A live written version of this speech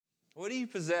What do you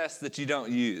possess that you don't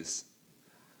use?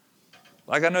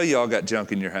 Like, I know y'all got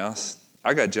junk in your house.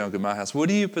 I got junk in my house. What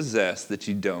do you possess that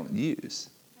you don't use?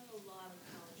 I have a lot of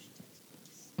college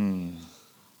textbooks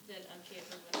that I can't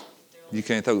bring myself to throw away. You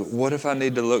can't think, what if I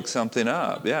need to look something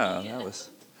up?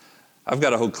 I've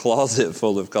got a whole closet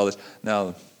full of college.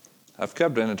 Now, I've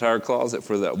kept an entire closet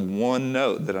for that one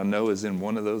note that I know is in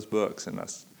one of those books, and I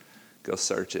go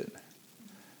search it.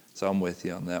 So I'm with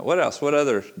you on that. What else? What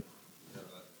other?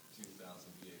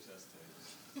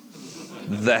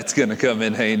 That's going to come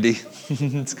in handy.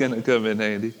 It's going to come in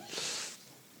handy.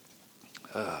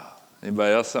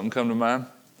 Anybody else, something come to mind?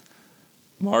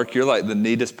 Mark, you're like the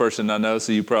neatest person I know,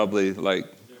 so you probably like...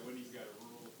 Yeah, Wendy's got a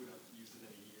rule. If we don't use it in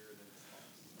a year, then it's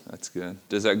fine. That's good.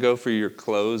 Does that go for your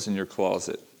clothes in your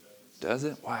closet? Does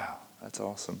it? Wow, that's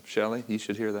awesome. Shelley, you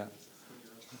should hear that.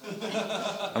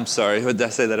 I'm sorry, did I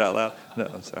say that out loud?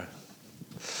 No, I'm sorry.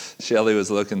 Shelley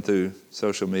was looking through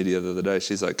social media the other day.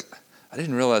 She's like, I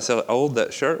didn't realize how old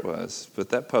that shirt was,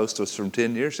 but that post was from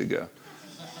 10 years ago.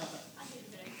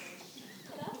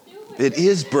 It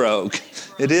is broke.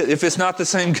 It is. If it's not the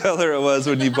same color it was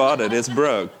when you bought it, it's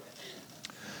broke.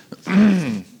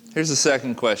 Here's the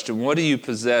second question. What do you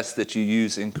possess that you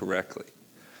use incorrectly?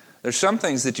 There's some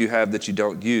things that you have that you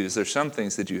don't use. There's some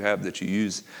things that you have that you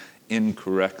use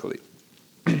incorrectly.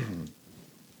 Yeah.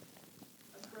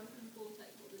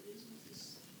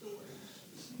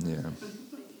 I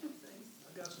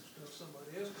got some stuff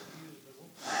somebody else could use,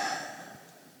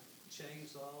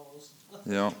 chainsaws.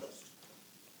 Yeah.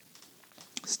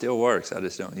 Still works. I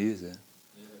just don't use it.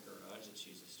 In the garage, it's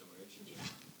used as storage.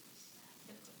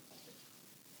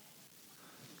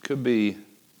 Could be,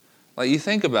 like, you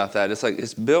think about that. It's like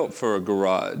it's built for a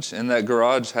garage, and that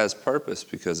garage has purpose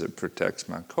because it protects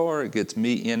my car. It gets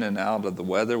me in and out of the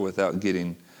weather without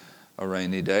getting a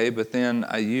rainy day, but then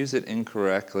I use it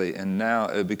incorrectly, and now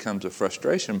it becomes a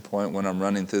frustration point when I'm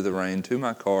running through the rain to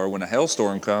my car when a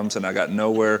hailstorm comes and I got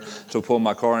nowhere to pull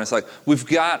my car, and it's like, we've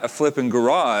got a flipping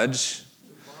garage,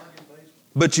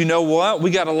 but you know what?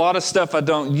 We got a lot of stuff I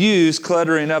don't use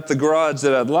cluttering up the garage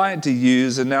that I'd like to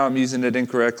use, and now I'm using it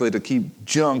incorrectly to keep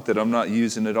junk that I'm not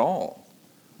using at all.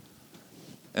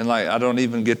 And like, I don't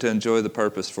even get to enjoy the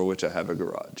purpose for which I have a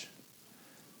garage.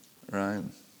 Right?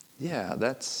 Yeah,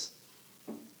 that's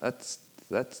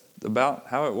about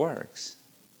how it works.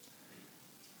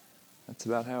 That's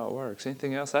about how it works.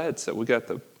 Anything else? We got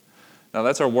now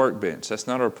that's our workbench. That's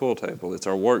not our pool table. It's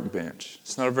our workbench.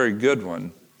 It's not a very good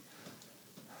one.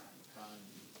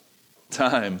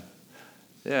 Time.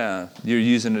 Yeah. You're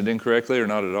using it incorrectly or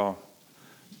not at all?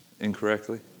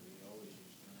 Incorrectly?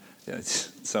 Yeah,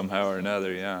 somehow or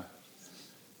another, yeah.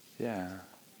 Yeah.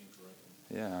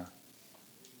 Yeah.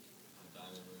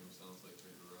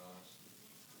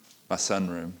 My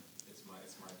sunroom. It's my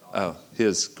daughter. Oh,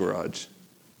 his garage.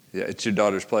 Yeah, it's your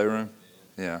daughter's playroom?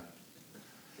 Yeah.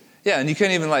 Yeah, and you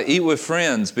can't even like eat with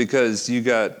friends because you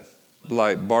got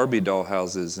like Barbie doll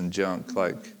houses and junk.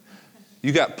 Like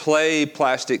you got play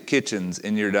plastic kitchens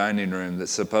in your dining room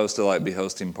that's supposed to like be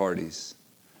hosting parties.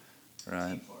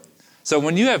 Right? So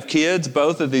when you have kids,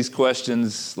 both of these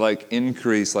questions like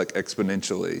increase like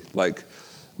exponentially. Like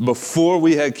before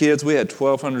we had kids, we had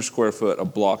 1,200 square foot, a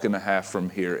block and a half from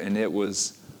here, and it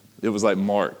was like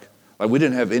Mark. Like we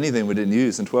didn't have anything we didn't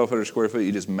use. In 1,200 square foot,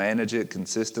 you just manage it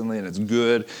consistently, and it's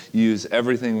good. You use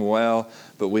everything well.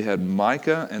 But we had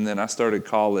Micah, and then I started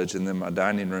college, and then my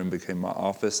dining room became my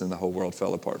office, and the whole world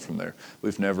fell apart from there.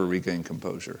 We've never regained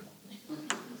composure.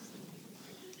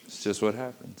 It's just what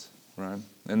happens, right?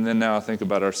 And then now I think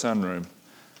about our sunroom.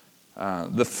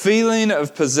 The feeling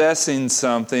of possessing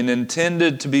something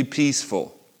intended to be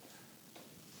peaceful.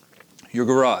 Your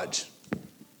garage.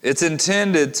 It's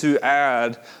intended to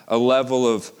add a level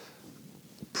of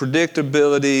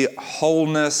predictability,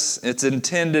 wholeness. It's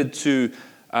intended to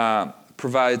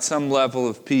provide some level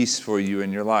of peace for you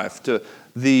in your life.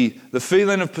 The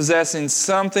feeling of possessing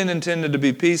something intended to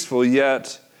be peaceful,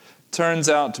 yet turns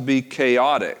out to be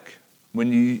chaotic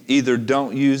when you either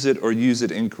don't use it or use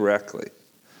it incorrectly.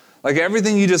 Like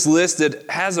everything you just listed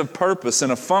has a purpose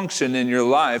and a function in your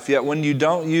life, yet when you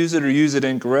don't use it or use it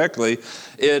incorrectly,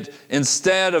 it,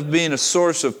 instead of being a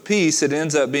source of peace, it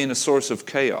ends up being a source of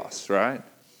chaos, right?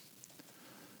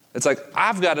 It's like,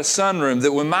 I've got a sunroom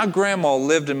that when my grandma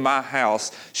lived in my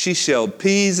house, she shelled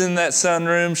peas in that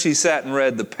sunroom, she sat and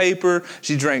read the paper,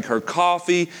 she drank her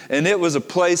coffee, and it was a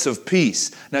place of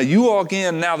peace. Now you walk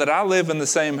in, now that I live in the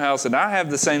same house and I have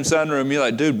the same sunroom, you're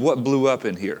like, dude, what blew up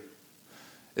in here?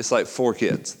 It's like 4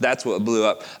 kids. That's what blew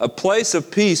up. A place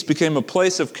of peace became a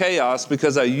place of chaos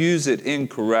because I use it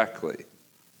incorrectly.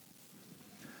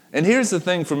 And here's the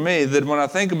thing for me, that when I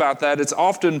think about that, it's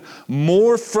often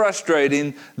more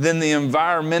frustrating than the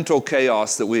environmental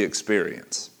chaos that we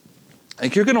experience.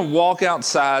 Like, you're going to walk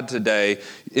outside today,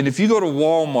 and if you go to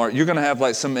Walmart, you're going to have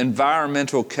like some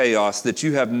environmental chaos that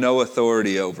you have no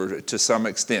authority over to some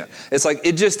extent. It's like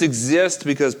it just exists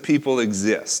because people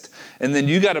exist. And then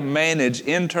you got to manage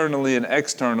internally and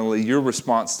externally your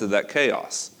response to that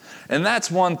chaos. And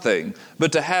that's one thing.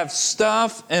 But to have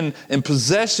stuff and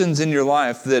possessions in your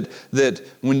life that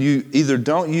when you either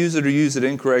don't use it or use it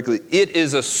incorrectly, it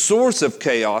is a source of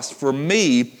chaos. For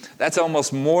me, that's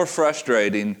almost more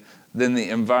frustrating than the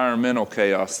environmental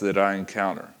chaos that I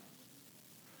encounter.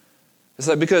 It's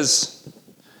like, because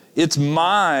it's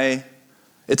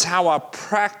how I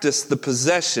practice the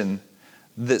possession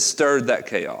that stirred that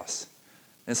chaos.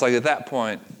 And it's like at that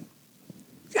point,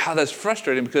 God, that's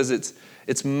frustrating because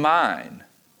it's mine.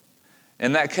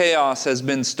 And that chaos has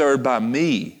been stirred by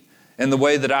me and the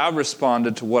way that I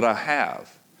responded to what I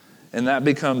have. And that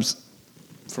becomes,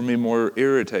 for me, more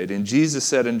irritating. Jesus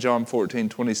said in John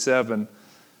 14:27,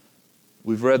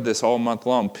 we've read this all month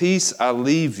long, peace I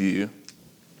leave you.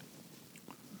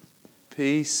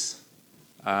 Peace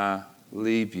I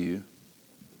leave you.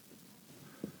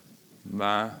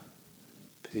 My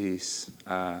peace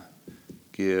I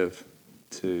give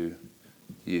to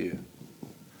you.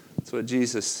 That's what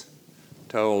Jesus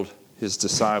told his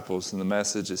disciples, and the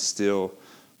message is still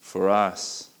for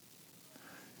us.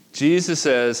 Jesus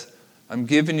says, I'm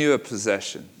giving you a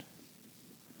possession.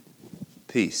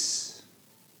 Peace.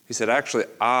 He said, actually,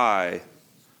 I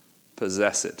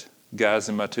possess it. Guys,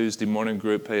 in my Tuesday morning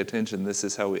group, pay attention. This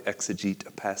is how we exegete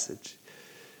a passage.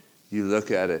 You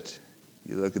look at it.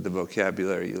 You look at the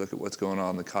vocabulary. You look at what's going on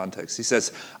in the context. He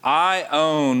says, I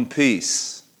own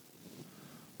peace.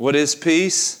 What is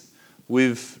peace?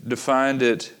 We've defined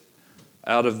it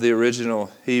out of the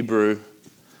original Hebrew.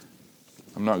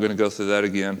 I'm not going to go through that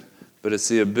again. But it's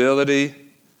the ability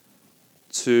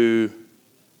to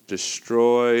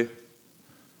destroy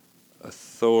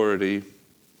authority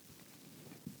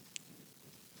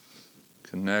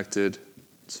connected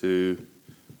to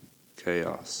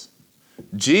chaos.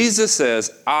 Jesus says,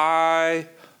 I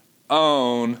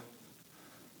own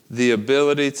the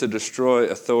ability to destroy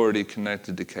authority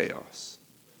connected to chaos.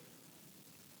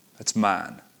 That's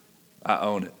mine. I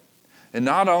own it. And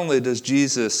not only does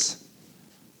Jesus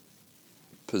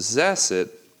possess it,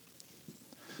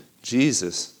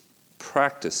 Jesus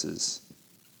practices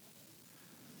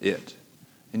it.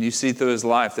 And you see through his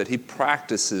life that he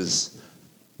practices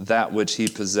that which he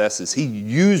possesses. He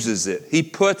uses it. He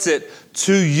puts it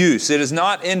to use. It is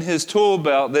not in his tool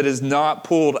belt that is not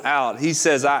pulled out. He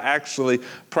says, I actually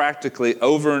practically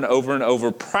over and over and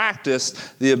over practice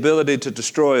the ability to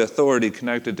destroy authority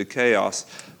connected to chaos,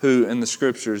 who in the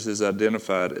scriptures is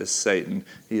identified as Satan.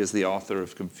 He is the author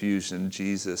of confusion.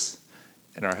 Jesus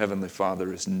and our Heavenly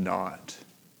Father is not.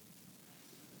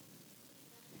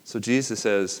 So Jesus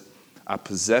says, I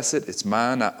possess it, it's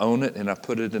mine, I own it, and I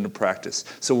put it into practice.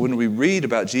 So when we read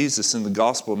about Jesus in the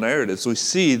gospel narratives, we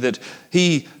see that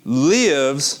he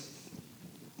lives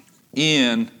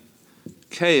in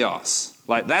chaos.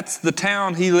 Like, that's the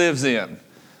town he lives in,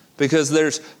 because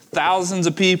there's thousands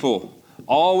of people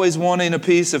always wanting a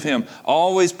piece of him,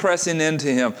 always pressing into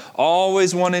him,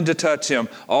 always wanting to touch him,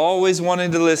 always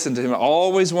wanting to listen to him,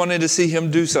 always wanting to see him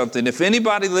do something. If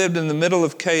anybody lived in the middle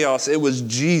of chaos, it was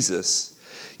Jesus.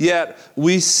 Yet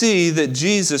we see that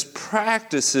Jesus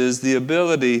practices the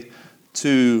ability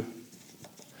to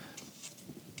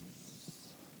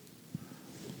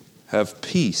have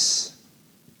peace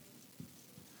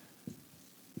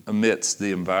amidst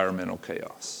the environmental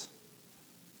chaos.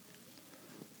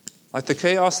 Like, the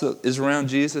chaos that is around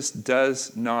Jesus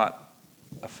does not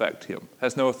affect him,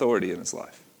 has no authority in his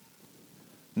life.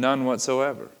 None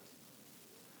whatsoever.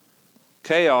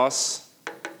 Chaos,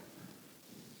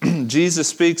 Jesus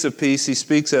speaks of peace. He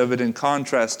speaks of it in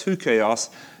contrast to chaos.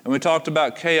 And we talked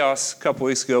about chaos a couple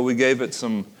weeks ago. We gave it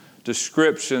some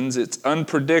descriptions. It's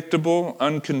unpredictable,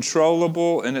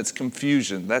 uncontrollable, and it's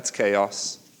confusion. That's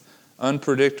chaos.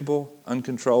 Unpredictable,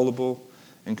 uncontrollable,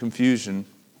 and confusion.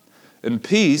 And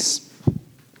peace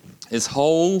is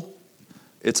whole,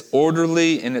 it's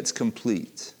orderly, and it's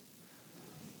complete.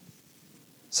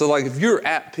 So, like, if you're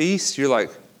at peace, you're like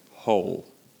whole.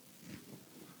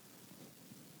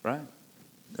 Right?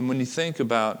 And when you think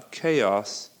about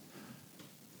chaos,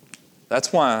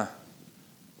 that's why,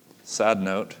 side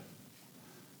note,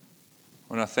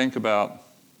 when I think about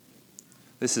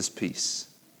this is peace,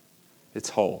 it's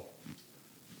whole,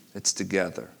 it's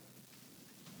together.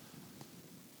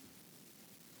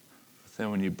 But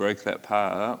then when you break that pie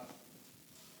up,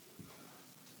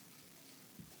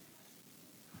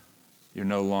 you're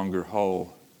no longer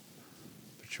whole,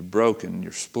 but you're broken,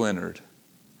 you're splintered,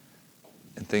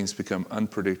 and things become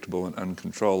unpredictable and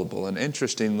uncontrollable. And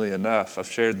interestingly enough,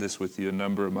 I've shared this with you a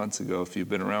number of months ago if you've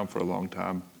been around for a long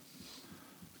time.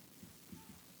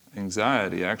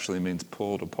 Anxiety actually means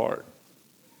pulled apart.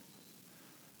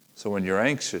 So when you're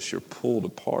anxious, you're pulled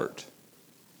apart.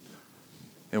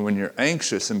 And when you're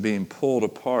anxious and being pulled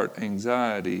apart,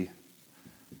 anxiety,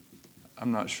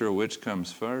 I'm not sure which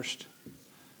comes first.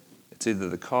 It's either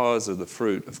the cause or the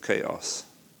fruit of chaos.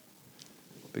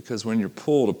 Because when you're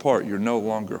pulled apart, you're no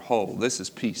longer whole. This is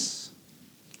peace.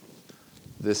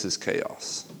 This is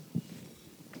chaos.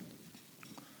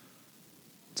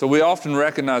 So we often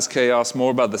recognize chaos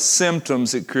more by the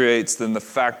symptoms it creates than the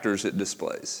factors it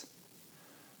displays.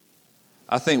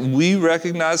 I think we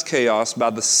recognize chaos by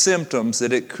the symptoms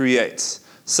that it creates,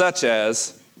 such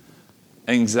as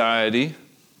anxiety.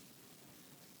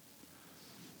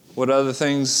 What other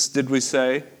things did we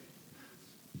say?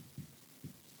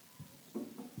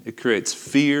 It creates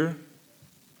fear,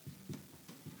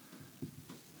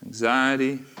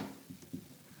 anxiety,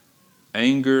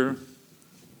 anger,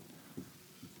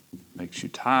 makes you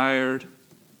tired.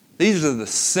 These are the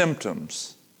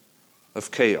symptoms of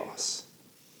chaos.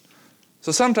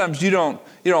 So sometimes you don't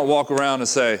walk around and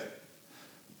say,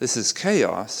 this is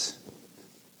chaos.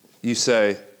 You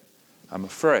say, I'm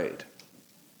afraid.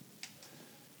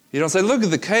 You don't say, look at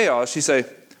the chaos. You say,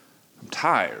 I'm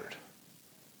tired.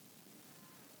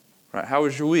 Right? How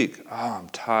was your week? Oh, I'm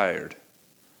tired.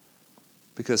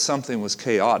 Because something was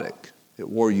chaotic. It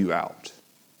wore you out.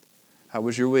 How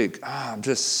was your week? Oh, I'm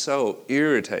just so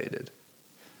irritated.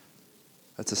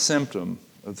 That's a symptom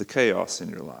of the chaos in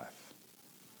your life.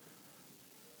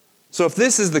 So if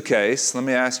this is the case, let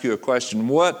me ask you a question.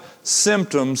 What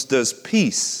symptoms does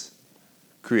peace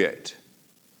create?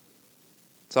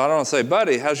 So I don't say,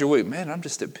 buddy, how's your week? Man, I'm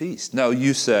just at peace. No,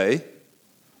 you say,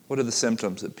 what are the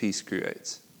symptoms that peace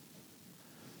creates?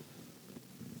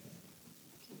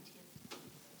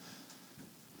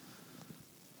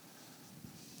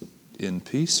 In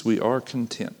peace, we are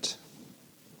content.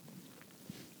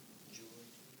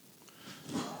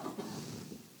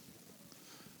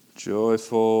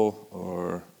 Joyful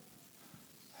or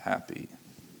happy.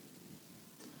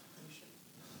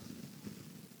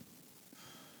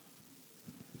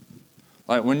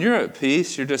 Like when you're at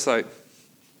peace, you're just like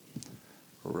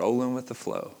rolling with the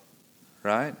flow,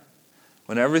 right?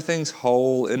 When everything's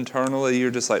whole internally,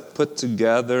 you're just like put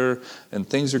together and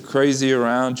things are crazy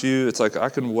around you. It's like I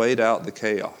can wait out the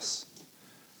chaos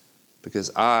because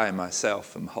I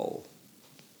myself am whole,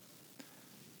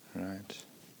 right?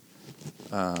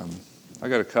 I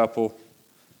got a couple.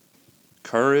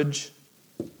 Courage.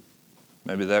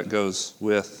 Maybe that goes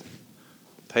with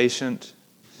patient.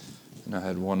 And I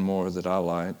had one more that I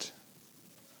liked.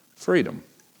 Freedom.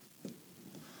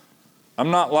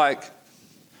 I'm not like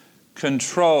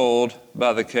controlled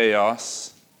by the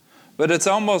chaos, but it's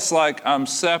almost like I'm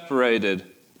separated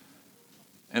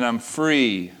and I'm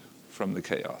free from the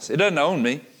chaos. It doesn't own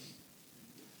me.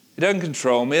 It doesn't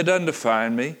control me. It doesn't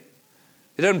define me.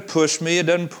 It doesn't push me. It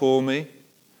doesn't pull me.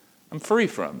 I'm free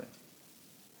from it.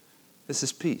 This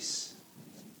is peace.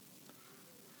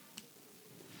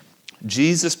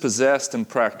 Jesus possessed and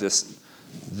practiced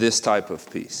this type of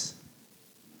peace.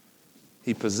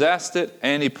 He possessed it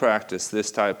and he practiced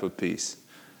this type of peace.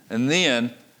 And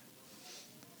then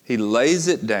he lays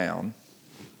it down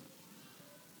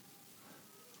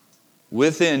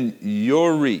within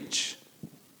your reach.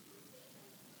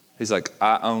 He's like,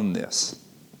 I own this.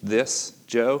 This,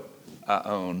 Joe, I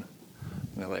own.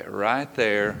 I'm going to lay it right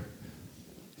there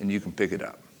and you can pick it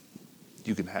up.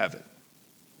 You can have it.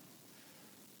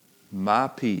 My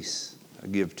peace I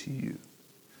give to you.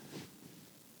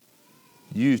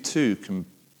 You too can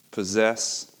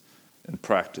possess and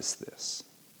practice this.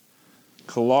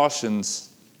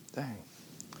 Colossians,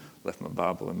 left my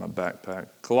Bible in my backpack.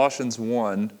 Colossians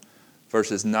 1,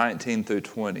 verses 19 through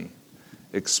 20,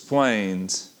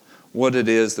 explains what it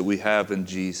is that we have in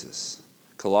Jesus.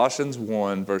 Colossians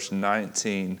 1, verse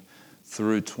 19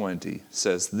 through 20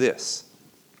 says this: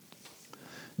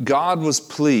 God was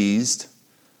pleased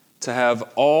to have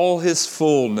all his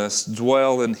fullness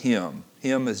dwell in him.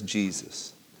 Him is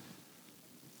Jesus.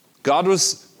 God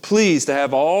was pleased to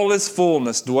have all his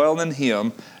fullness dwell in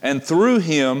him, and through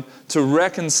him to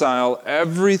reconcile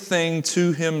everything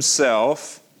to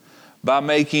himself by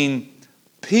making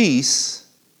peace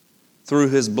through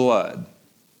his blood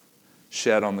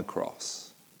shed on the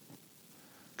cross.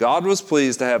 God was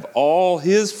pleased to have all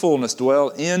his fullness dwell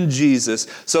in Jesus,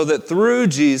 so that through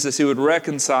Jesus he would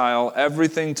reconcile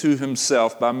everything to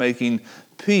himself by making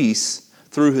peace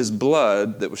through his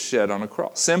blood that was shed on a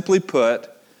cross. Simply put,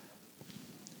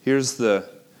 here's the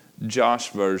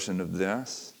Josh version of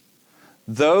this.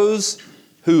 Those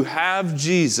who have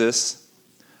Jesus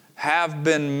have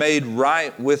been made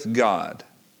right with God.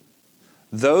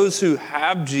 Those who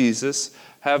have Jesus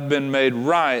have been made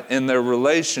right in their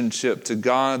relationship to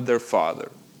God their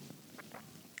Father.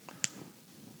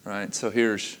 Right? So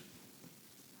here's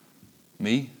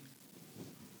me.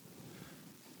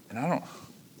 And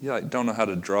you don't know how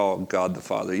to draw God the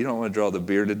Father. You don't want to draw the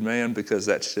bearded man because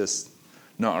that's just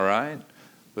not right.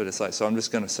 But it's like, so I'm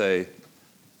just going to say,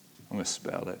 I'm going to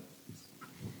spell it.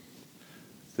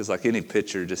 Because like any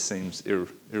picture just seems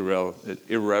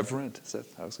irreverent.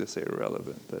 I was going to say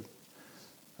irrelevant. But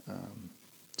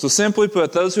so simply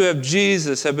put, those who have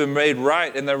Jesus have been made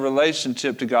right in their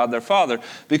relationship to God their Father.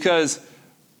 Because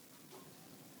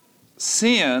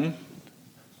sin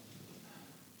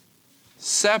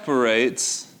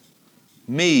separates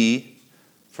me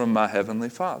from my Heavenly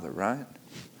Father, right?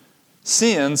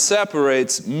 Sin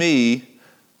separates me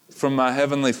from my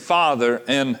Heavenly Father,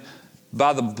 and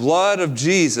by the blood of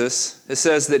Jesus, it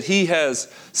says that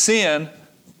sin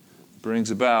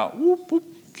brings about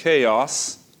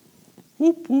chaos.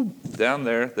 Down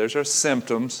there's our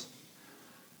symptoms.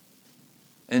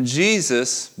 And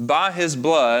Jesus, by his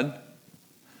blood,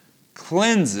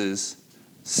 cleanses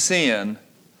sin,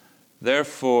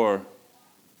 therefore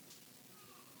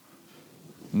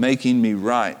making me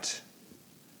right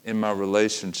in my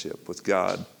relationship with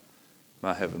God,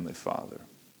 my Heavenly Father.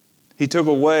 He took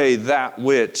away that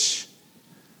which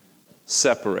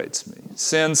separates me.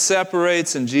 Sin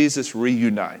separates and Jesus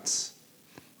reunites.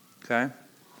 Okay?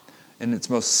 In its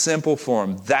most simple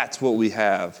form, that's what we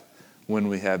have when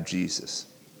we have Jesus.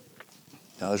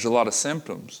 Now, there's a lot of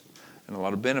symptoms and a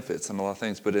lot of benefits and a lot of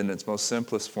things, but in its most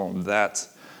simplest form,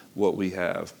 that's what we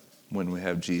have when we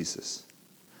have Jesus.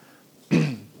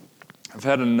 I've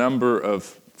had a number of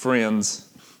friends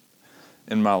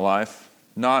in my life,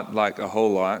 not like a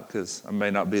whole lot, because I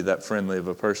may not be that friendly of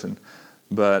a person,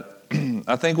 but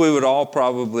I think we would all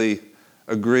probably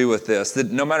agree with this,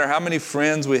 that no matter how many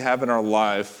friends we have in our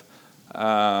life,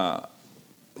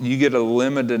 you get a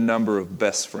limited number of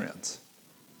best friends.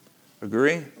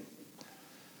 Agree?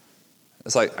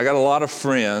 It's like, I got a lot of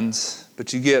friends,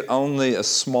 but you get only a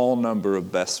small number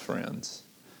of best friends.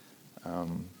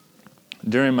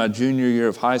 During my junior year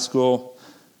of high school,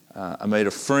 I made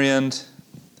a friend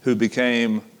who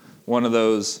became one of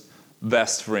those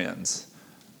best friends.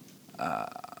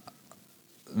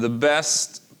 The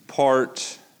best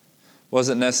part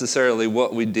wasn't necessarily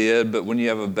what we did, but when you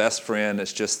have a best friend,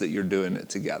 it's just that you're doing it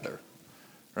together,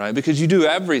 right? Because you do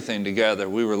everything together.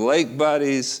 We were lake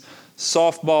buddies,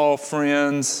 softball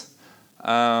friends.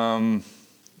 I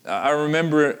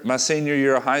remember my senior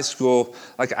year of high school,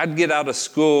 like I'd get out of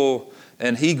school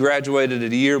and he graduated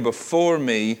a year before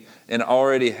me and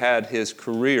already had his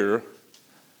career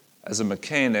as a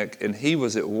mechanic, and he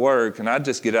was at work, and I'd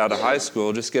just get out of high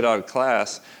school, just get out of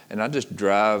class, and I'd just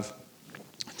drive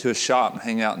to a shop and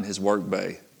hang out in his work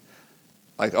bay,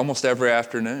 like almost every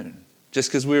afternoon, just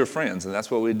because we were friends, and that's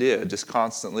what we did, just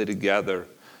constantly together.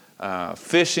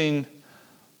 Fishing,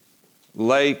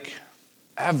 lake,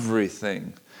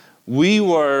 everything. We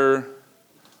were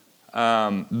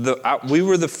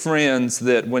the friends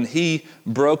that when he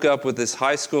broke up with his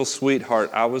high school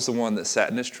sweetheart, I was the one that sat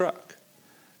in his truck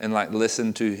and like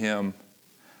listened to him.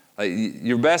 Like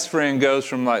your best friend goes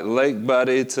from like lake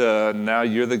buddy to now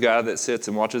you're the guy that sits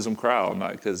and watches them cry all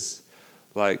night because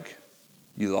like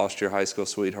you lost your high school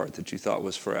sweetheart that you thought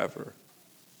was forever.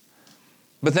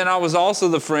 But then I was also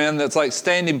the friend that's like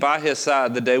standing by his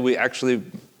side the day we actually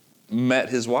met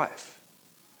his wife.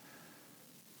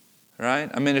 Right?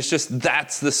 I mean, it's just,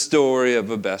 that's the story of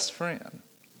a best friend.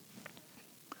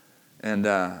 And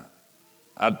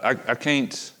I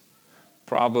can't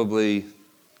probably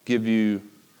give you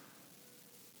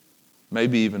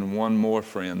maybe even one more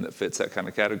friend that fits that kind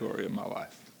of category in my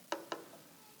life.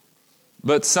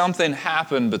 But something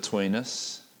happened between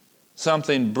us.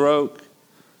 Something broke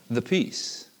the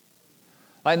peace.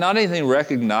 Like not anything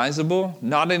recognizable,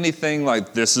 not anything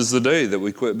like this is the day that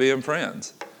we quit being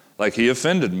friends. Like he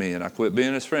offended me and I quit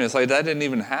being his friend. It's like that didn't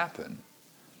even happen.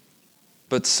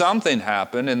 But something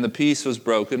happened and the peace was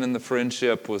broken and the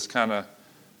friendship was kind of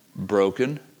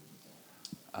broken.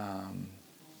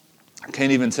 I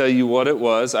can't even tell you what it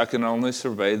was. I can only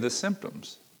survey the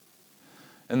symptoms.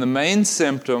 And the main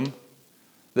symptom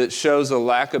that shows a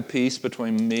lack of peace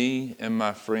between me and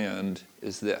my friend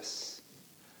is this.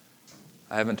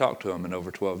 I haven't talked to him in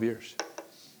over 12 years.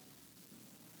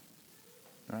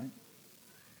 Right?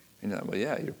 You know, well,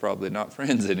 yeah, you're probably not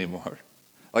friends anymore.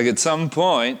 Like at some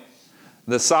point,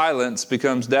 the silence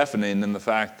becomes deafening in the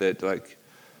fact that like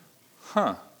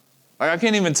I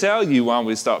can't even tell you why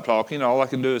we stopped talking. All I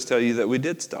can do is tell you that we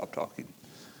did stop talking.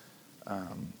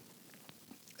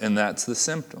 And that's the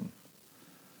symptom.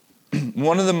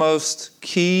 One of the most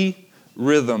key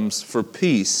rhythms for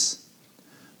peace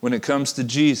when it comes to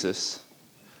Jesus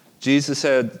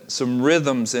had some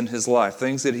rhythms in his life,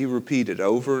 things that he repeated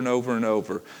over and over and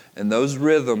over. And those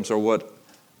rhythms are what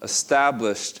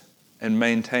established and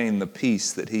maintained the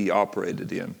peace that he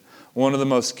operated in. One of the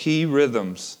most key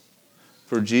rhythms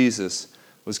for Jesus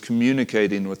was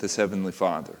communicating with his heavenly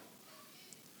Father.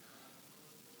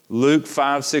 Luke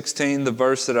 5:16, the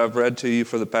verse that I've read to you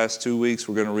for the past 2 weeks,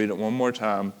 we're going to read it one more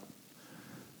time.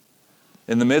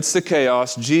 In the midst of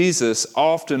chaos, Jesus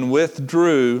often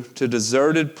withdrew to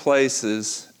deserted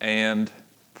places and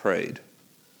prayed.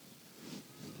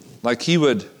 Like he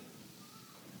would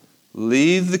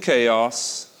leave the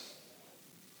chaos,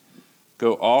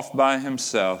 go off by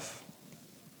himself,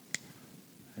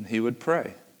 and he would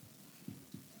pray.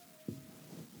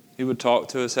 He would talk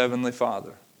to his heavenly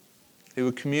Father. He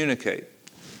would communicate.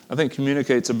 I think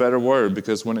communicate's a better word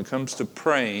because when it comes to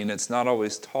praying, it's not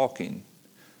always talking.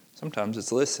 Sometimes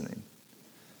it's listening.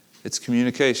 It's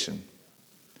communication.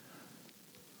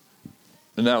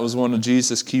 And that was one of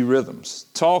Jesus' key rhythms.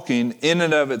 Talking in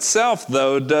and of itself,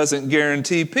 though, doesn't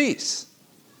guarantee peace.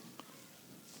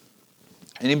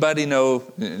 Anybody know,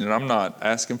 and I'm not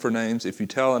asking for names, if you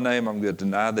tell a name, I'm going to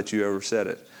deny that you ever said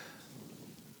it.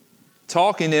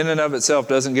 Talking in and of itself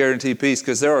doesn't guarantee peace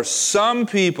because there are some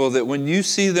people that when you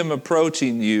see them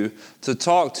approaching you to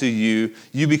talk to you,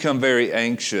 you become very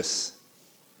anxious,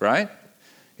 right?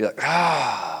 You're like,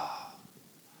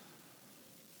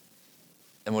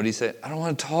 And what do you say? I don't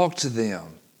want to talk to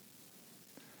them,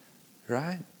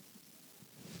 right?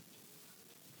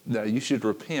 No, you should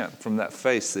repent from that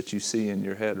face that you see in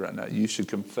your head right now. You should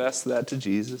confess that to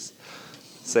Jesus.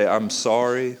 Say, I'm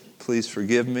sorry, please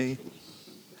forgive me.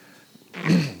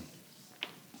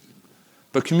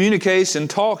 But communication,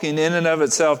 talking in and of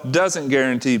itself doesn't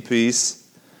guarantee peace.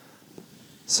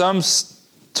 Some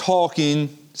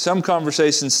talking, some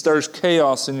conversation stirs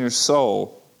chaos in your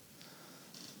soul.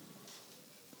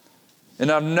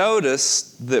 And I've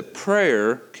noticed that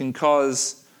prayer can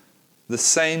cause the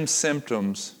same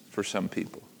symptoms for some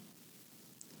people.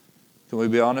 Can we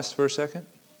be honest for a second?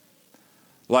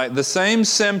 Like the same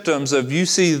symptoms of you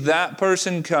see that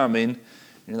person coming, and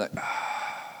you're like,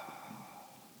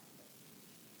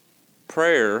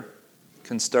 Prayer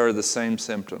can stir the same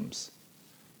symptoms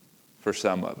for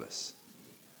some of us,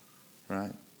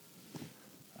 right?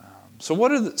 So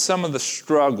what are some of the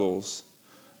struggles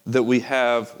that we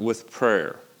have with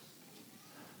prayer?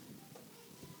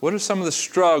 What are some of the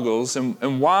struggles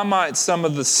and why might some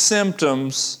of the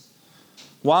symptoms,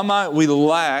 why might we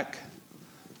lack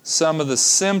some of the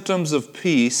symptoms of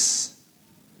peace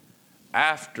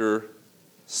after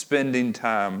spending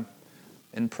time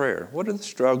in prayer? What are the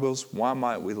struggles? Why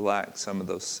might we lack some of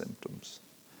those symptoms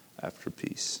after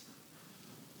peace?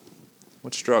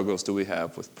 What struggles do we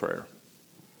have with prayer?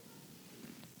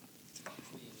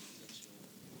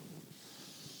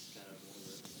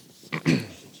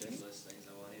 Checklist things.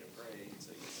 Oh, I need to pray.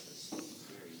 So you have this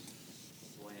very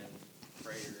bland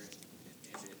prayer, and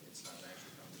it's not an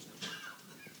actual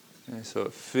conversation. Okay, so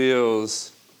it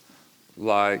feels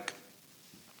like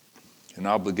an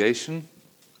obligation.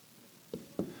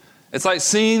 It's like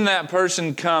seeing that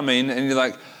person coming and you're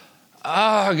like,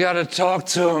 I got to talk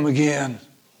to them again.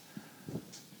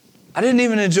 I didn't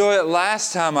even enjoy it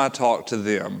last time I talked to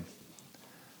them.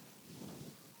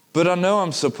 But I know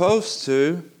I'm supposed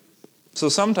to. So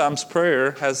sometimes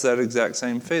prayer has that exact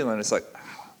same feeling. It's like,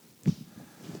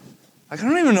 I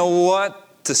don't even know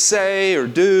what to say or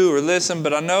do or listen,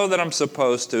 but I know that I'm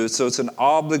supposed to. So it's an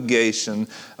obligation.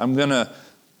 I'm going to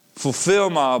fulfill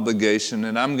my obligation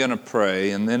and I'm going to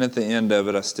pray. And then at the end of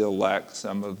it, I still lack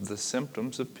some of the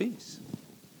symptoms of peace.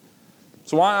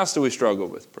 So why else do we struggle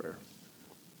with prayer?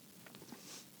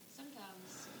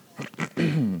 Sometimes, when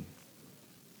I'm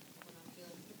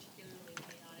feeling particularly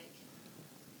chaotic,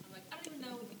 I'm like, I don't even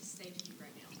know what to say to you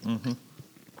right now. Mm-hmm.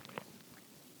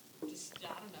 Just, I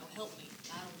don't know, help me.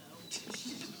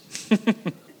 I don't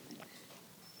know.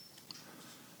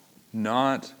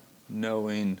 Not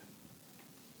knowing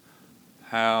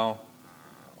how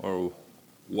or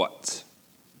what.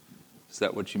 Is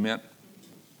that what you meant?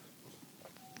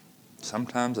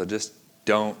 Sometimes I just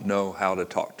don't know how to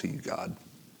talk to you, God.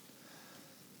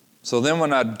 So then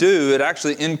when I do, it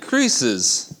actually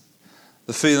increases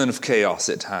the feeling of chaos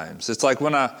at times. It's like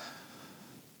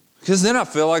because then I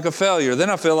feel like a failure. Then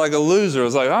I feel like a loser.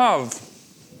 It's like,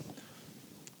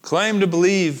 claim to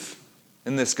believe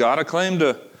in this God. I claim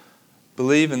to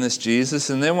believe in this Jesus.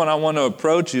 And then when I want to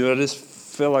approach you, I just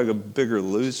feel like a bigger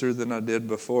loser than I did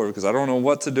before because I don't know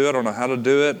what to do. I don't know how to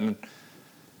do it.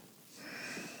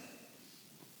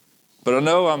 But I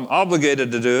know I'm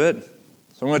obligated to do it.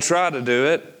 So I'm going to try to do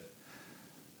it.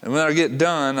 And when I get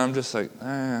done, I'm just like,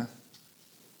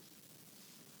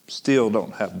 still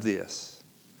don't have this.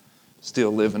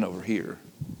 Still living over here.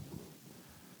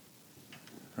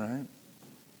 Right?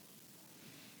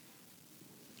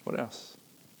 What else?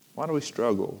 Why do we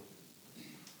struggle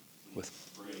with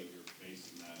Pray you're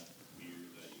facing that fear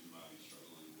that you might be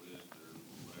struggling with or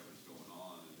whatever's going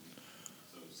on. And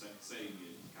so saying it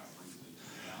kind of brings it into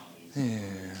reality. So Yeah.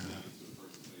 You're not to a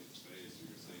person face to face or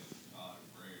you're saying God in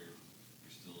prayer,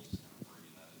 you're still just kind of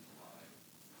bringing that into life.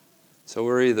 So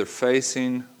we're either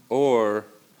facing or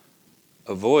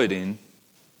avoiding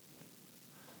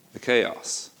the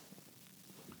chaos.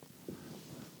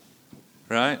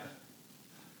 Right?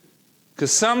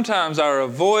 Because sometimes our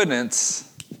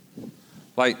avoidance,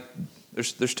 like,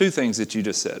 there's two things that you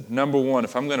just said. Number one,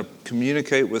 if I'm going to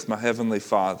communicate with my Heavenly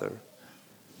Father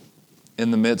in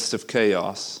the midst of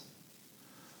chaos,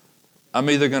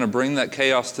 I'm either going to bring that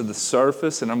chaos to the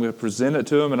surface and I'm going to present it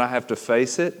to Him and I have to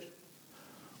face it,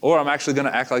 or I'm actually going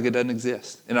to act like it doesn't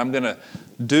exist. And I'm going to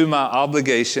do my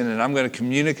obligation and I'm going to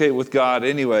communicate with God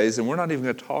anyways, and we're not even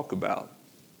going to talk about.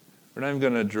 We're not even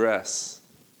going to address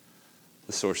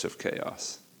the source of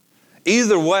chaos.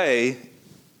 Either way,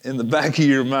 in the back of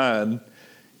your mind,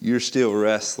 you're still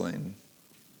wrestling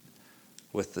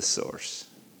with the source.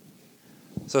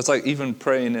 So it's like even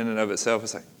praying in and of itself,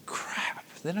 it's like, crap.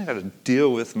 Then I got to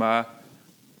deal with my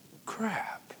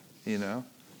crap, you know?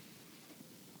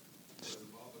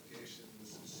 Obligation and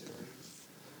sincerity.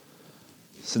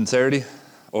 Sincerity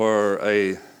or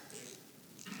a... Because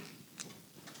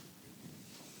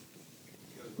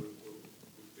we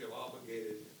feel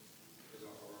obligated because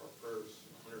our prayers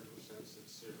 100%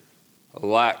 sincere. a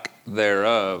lack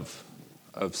thereof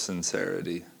of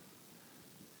sincerity.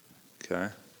 Okay?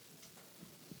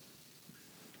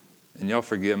 And y'all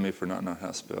forgive me for not knowing how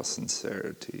to spell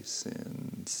sincerity.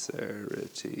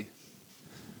 Sincerity.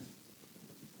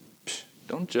 Psh,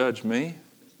 don't judge me.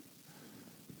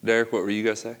 Derek, what were you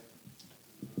going to say?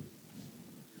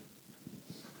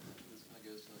 This kind of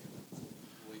goes to like the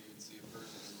way you would see a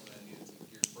person, and it's like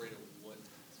you're afraid of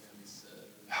what's going to be said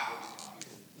or what's going to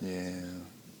be. Yeah.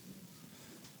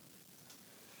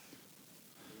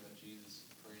 Think about Jesus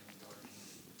praying in the garden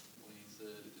when he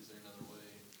said, "Is there another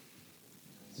way?" You know,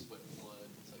 he's sweating blood.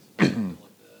 It's like something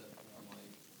like that. And I'm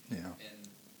like, Yeah. and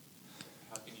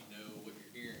how can you know what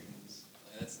you're hearing?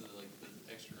 That's the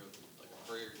extra like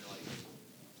prayer. You're like,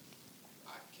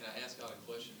 can I ask God a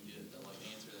question and get an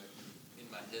answer that in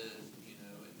my head, you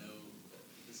know, and know that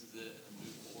this is it, and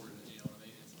move forward. You know what I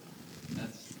mean? It's like,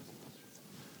 that's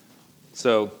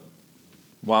So,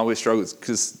 why we struggle is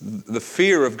because the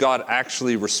fear of God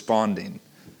actually responding.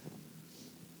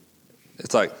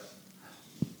 It's like,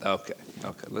 okay,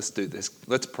 let's do this.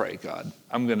 Let's pray, God.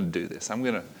 I'm going to do this. I'm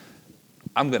going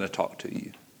to talk to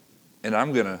you. And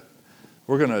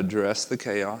we're going to address the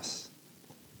chaos.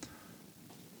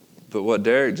 But what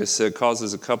Derek just said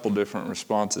causes a couple different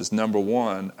responses. Number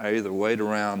one, I either wait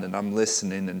around and I'm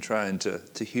listening and trying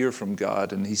to hear from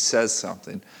God, and He says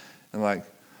something. And I'm like,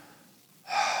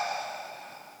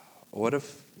 what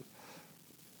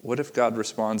if God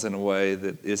responds in a way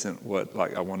that isn't what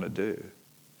I want to do?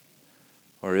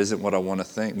 Or isn't what I want to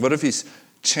think? What if He's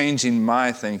changing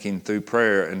my thinking through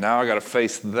prayer, and now I got to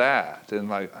face that?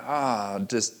 And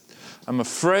I'm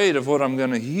afraid of what I'm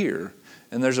going to hear.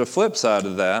 And there's a flip side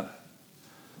of that.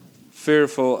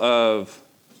 Fearful of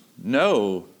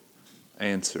no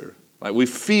answer. Like we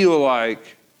feel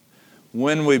like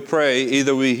when we pray,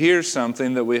 either we hear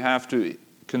something that we have to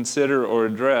consider or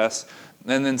address,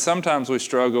 and then sometimes we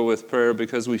struggle with prayer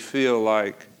because we feel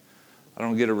like I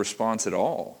don't get a response at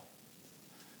all.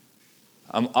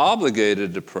 I'm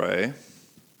obligated to pray.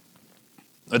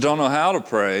 I don't know how to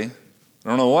pray. I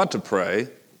don't know what to pray.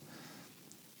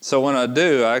 So when I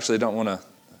do, I actually don't want to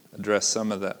address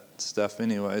some of that stuff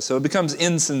anyway. So it becomes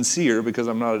insincere because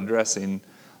I'm not addressing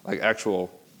actual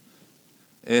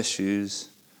issues.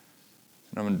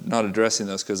 And I'm not addressing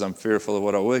those because I'm fearful of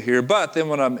what I will hear. But then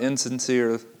when I'm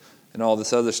insincere and all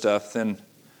this other stuff, then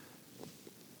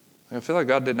I feel like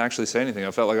God didn't actually say anything.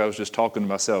 I felt like I was just talking to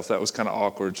myself. That was kind of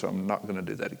awkward, so I'm not going to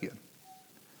do that again.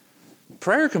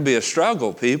 Prayer can be a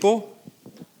struggle, people.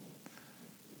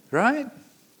 Right?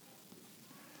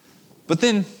 But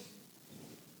then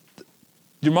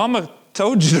your mama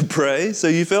told you to pray, so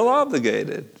you feel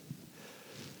obligated.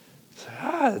 So,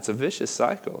 it's a vicious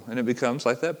cycle. And it becomes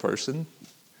like that person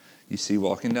you see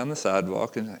walking down the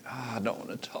sidewalk and like, I don't want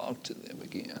to talk to them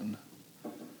again.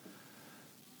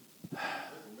 We're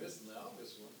missing the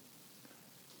obvious one.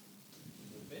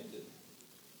 Offended.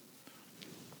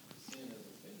 Sin has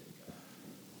offended God.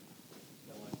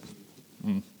 Kind of like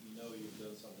you know you've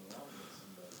done something wrong with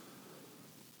somebody.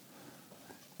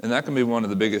 And that can be one of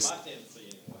the biggest. My tendency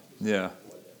anyway. Is Yeah. to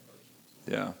avoid that person.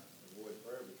 Yeah. Avoid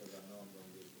prayer because I know I'm going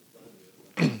to get confronted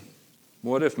with it.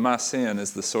 What if my sin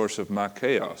is the source of my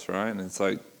chaos, right? And it's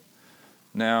like,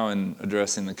 now in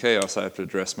addressing the chaos, I have to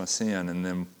address my sin. And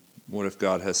then what if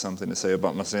God has something to say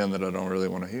about my sin that I don't really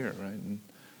want to hear, right? And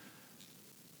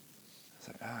it's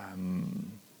like,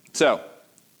 So,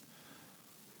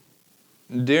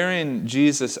 during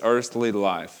Jesus' earthly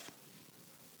life,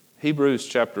 Hebrews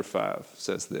chapter 5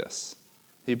 says this.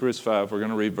 Hebrews 5, we're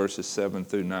going to read verses 7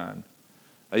 through 9.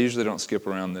 I usually don't skip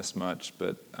around this much,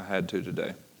 but I had to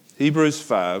today. Hebrews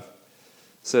 5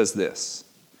 says this.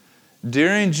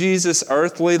 During Jesus'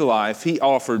 earthly life, he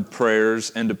offered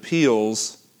prayers and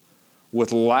appeals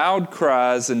with loud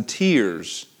cries and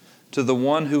tears to the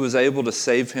one who was able to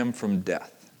save him from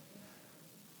death.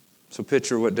 So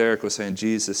picture what Derek was saying,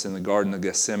 Jesus in the Garden of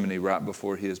Gethsemane right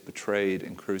before he is betrayed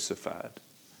and crucified.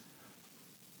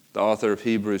 The author of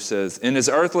Hebrews says, in his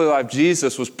earthly life,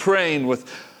 Jesus was praying with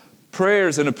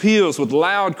prayers and appeals, with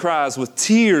loud cries, with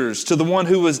tears to the one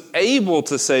who was able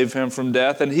to save him from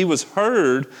death, and he was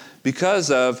heard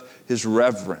because of his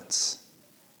reverence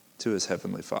to his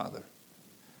heavenly Father.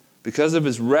 Because of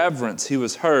his reverence, he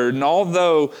was heard, and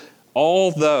although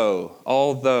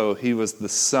he was the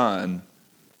Son,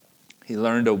 he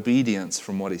learned obedience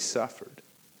from what he suffered.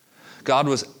 God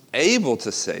was able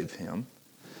to save him.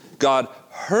 God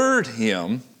heard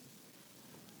him.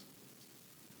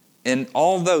 And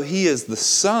although he is the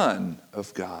Son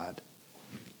of God,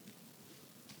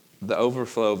 the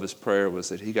overflow of his prayer was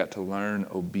that he got to learn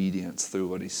obedience through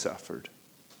what he suffered.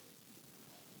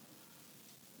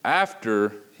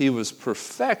 After he was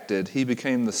perfected, he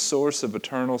became the source of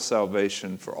eternal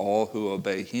salvation for all who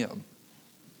obey him.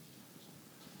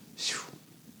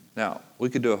 Now, we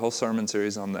could do a whole sermon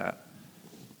series on that,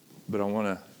 but I want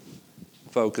to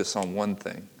focus on one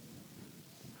thing.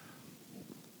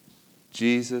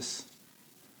 Jesus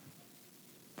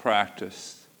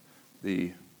practiced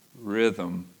the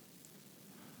rhythm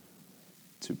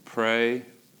to pray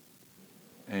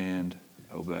and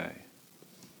obey.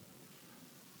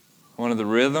 One of the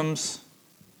rhythms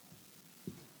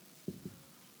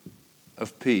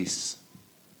of peace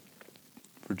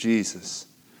for Jesus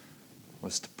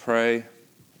was to pray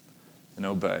and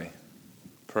obey.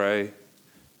 Pray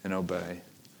and obey.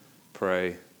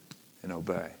 Pray and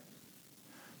obey.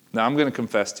 Now, I'm going to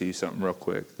confess to you something real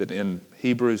quick, that in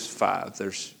Hebrews 5,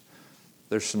 there's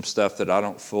some stuff that I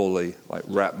don't fully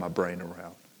wrap my brain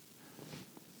around.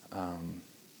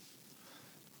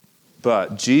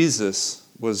 But Jesus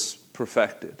was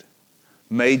perfected,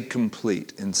 made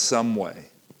complete in some way.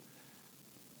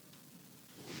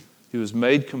 He was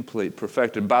made complete,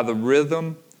 perfected by the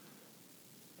rhythm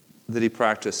that he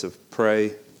practiced of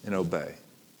pray and obey.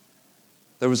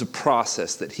 There was a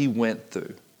process that he went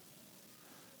through.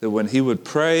 That when he would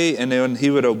pray and when he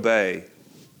would obey,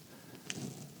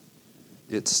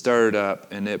 it stirred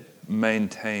up and it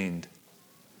maintained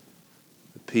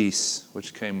the peace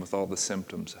which came with all the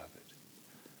symptoms of it.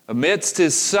 Amidst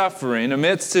his suffering,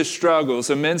 amidst his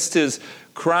struggles, amidst his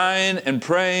crying and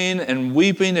praying and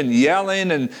weeping and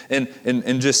yelling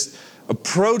and just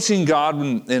approaching God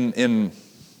in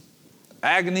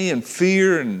agony and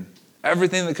fear and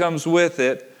everything that comes with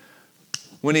it,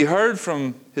 when he heard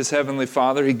from his heavenly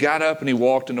Father, he got up and he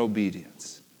walked in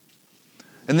obedience.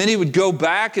 And then he would go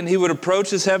back and he would approach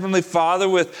his heavenly Father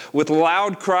with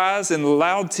loud cries and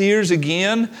loud tears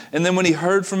again. And then when he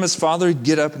heard from his Father, he'd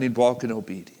get up and he'd walk in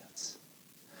obedience.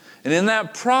 And in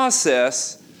that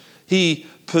process, he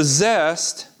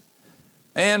possessed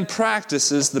and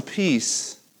practices the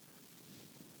peace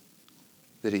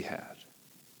that he had.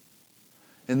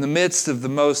 In the midst of the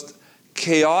most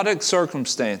chaotic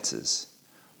circumstances,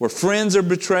 where friends are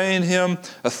betraying him,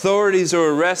 authorities are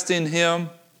arresting him,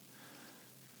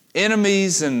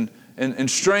 enemies and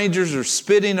strangers are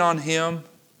spitting on him.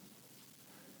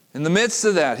 In the midst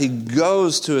of that, he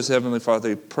goes to his heavenly Father.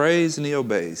 He prays and he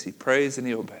obeys. He prays and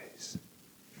he obeys.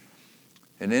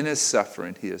 And in his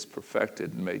suffering, he is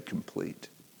perfected and made complete.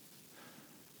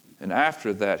 And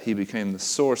after that, he became the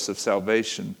source of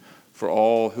salvation for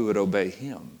all who would obey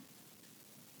him.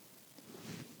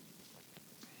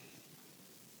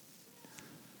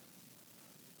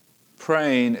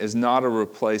 Praying is not a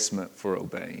replacement for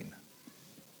obeying.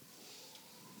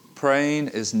 Praying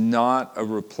is not a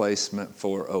replacement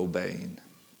for obeying.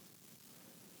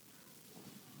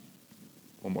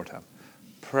 One more time.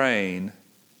 Praying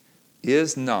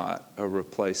is not a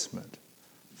replacement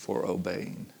for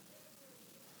obeying.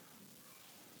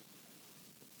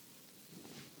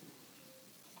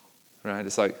 Right?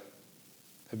 It's like,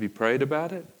 have you prayed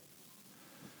about it?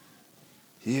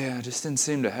 Yeah, it just didn't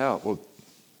seem to help. Well,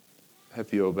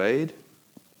 have you obeyed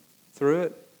through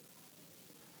it?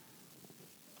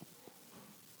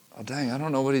 Oh, dang, I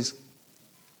don't know what he's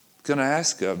going to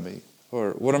ask of me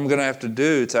or what I'm going to have to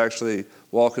do to actually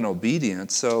walk in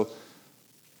obedience. So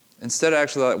instead of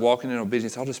actually like walking in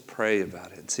obedience, I'll just pray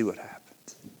about it and see what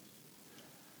happens.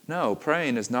 No,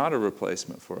 praying is not a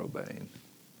replacement for obeying.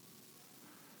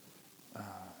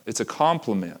 It's a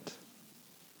complement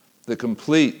that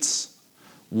completes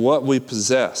what we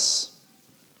possess.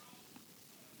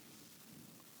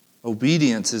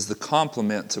 Obedience is the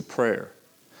complement to prayer.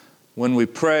 When we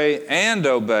pray and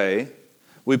obey,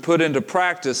 we put into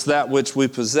practice that which we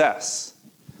possess.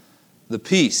 The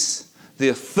peace, the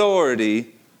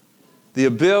authority, the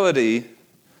ability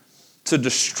to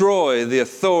destroy the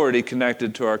authority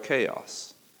connected to our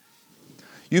chaos.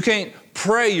 You can't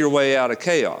pray your way out of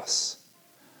chaos.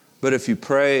 But if you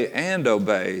pray and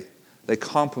obey, they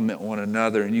complement one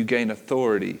another and you gain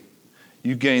authority.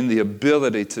 You gain the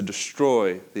ability to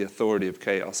destroy the authority of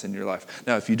chaos in your life.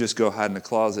 Now, if you just go hide in a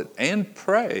closet and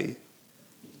pray,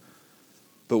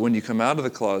 but when you come out of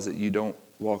the closet, you don't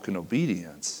walk in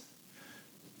obedience,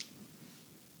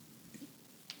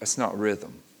 that's not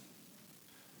rhythm.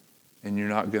 And you're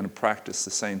not going to practice the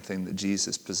same thing that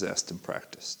Jesus possessed and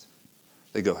practiced.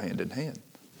 They go hand in hand.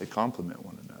 They complement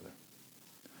one another.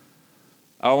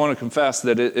 I want to confess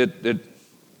that it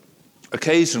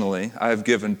occasionally I have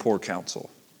given poor counsel.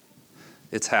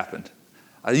 It's happened.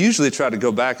 I usually try to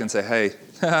go back and say, hey,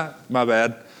 my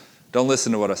bad. Don't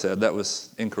listen to what I said. That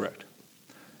was incorrect.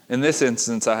 In this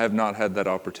instance, I have not had that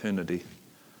opportunity.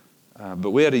 But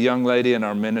we had a young lady in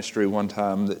our ministry one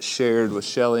time that shared with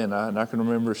Shelly and I can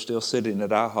remember still sitting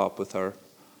at IHOP with her.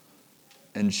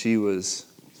 And she was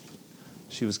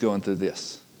going through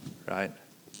this, right?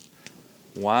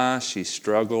 Why she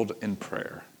struggled in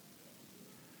prayer.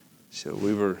 So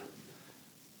we were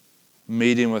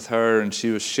meeting with her and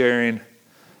she was sharing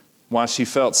why she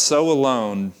felt so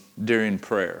alone during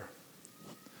prayer.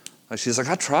 Like she's like,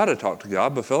 I try to talk to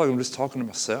God, but I feel like I'm just talking to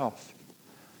myself.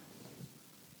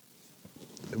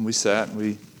 And we sat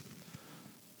and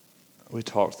we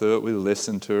talked through it. We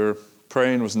listened to her.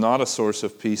 Praying was not a source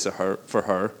of peace for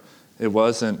her. It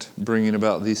wasn't bringing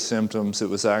about these symptoms. It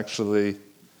was actually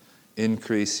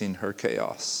increasing her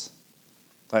chaos.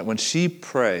 Like when she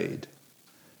prayed,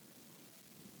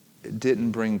 it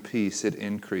didn't bring peace, it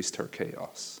increased her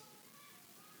chaos.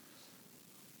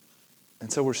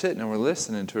 And so we're sitting and we're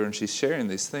listening to her and she's sharing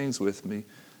these things with me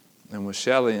and with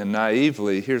Shelly, and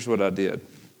naively, here's what I did.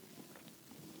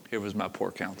 Here was my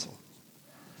poor counsel.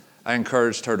 I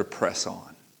encouraged her to press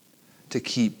on, to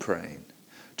keep praying.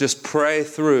 Just pray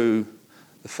through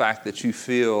the fact that you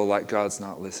feel like God's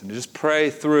not listening. Just pray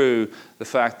through the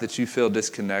fact that you feel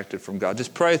disconnected from God.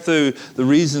 Just pray through the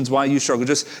reasons why you struggle.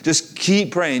 Just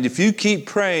keep praying. If you keep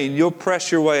praying, you'll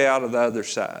press your way out of the other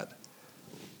side.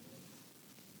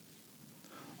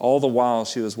 All the while,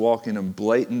 she was walking in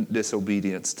blatant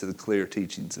disobedience to the clear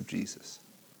teachings of Jesus.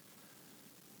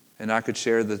 And I could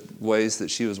share the ways that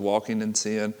she was walking in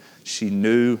sin. She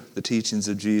knew the teachings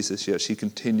of Jesus, yet she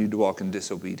continued to walk in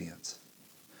disobedience.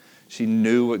 She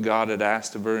knew what God had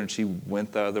asked of her, and she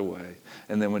went the other way.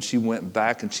 And then when she went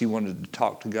back and she wanted to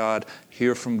talk to God,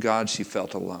 hear from God, she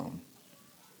felt alone.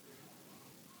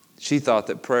 She thought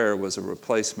that prayer was a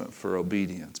replacement for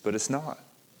obedience, but it's not.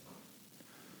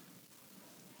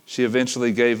 She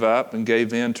eventually gave up and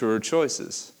gave in to her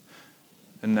choices.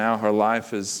 And now her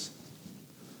life is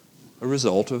a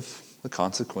result of the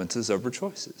consequences of her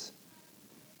choices.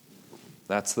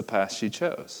 That's the path she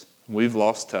chose. We've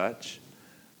lost touch.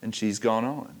 And she's gone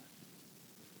on.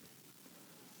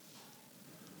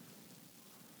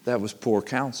 That was poor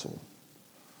counsel.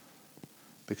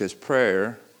 Because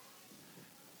prayer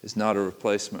is not a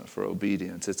replacement for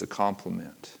obedience. It's a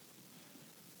complement.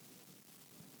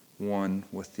 One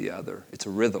with the other. It's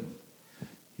a rhythm.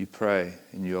 You pray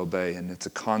and you obey. And it's a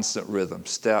constant rhythm.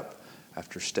 Step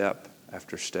after step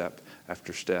after step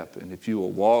after step. And if you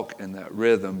will walk in that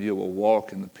rhythm, you will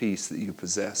walk in the peace that you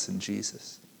possess in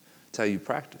Jesus. It's how you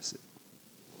practice it.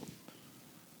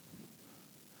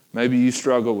 Maybe you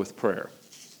struggle with prayer.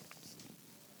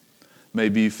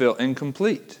 Maybe you feel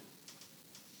incomplete.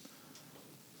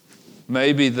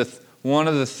 Maybe one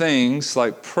of the things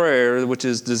like prayer, which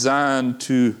is designed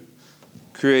to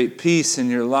create peace in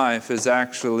your life is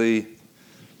actually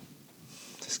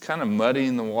just kind of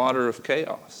muddying the water of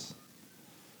chaos.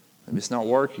 Maybe it's not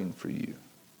working for you.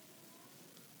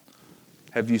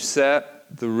 Have you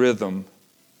set the rhythm?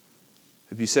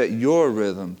 Have you set your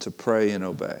rhythm to pray and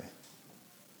obey?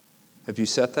 Have you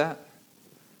set that?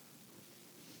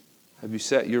 Have you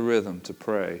set your rhythm to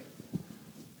pray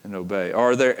and obey?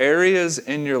 Are there areas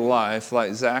in your life,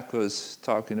 like Zach was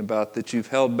talking about, that you've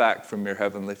held back from your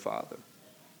Heavenly Father?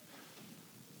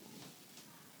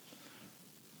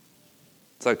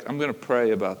 It's like, I'm going to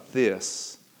pray about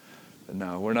this. But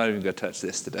no, we're not even going to touch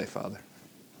this today, Father.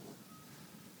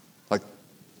 Like,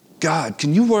 God,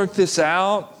 can you work this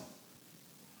out?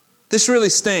 This really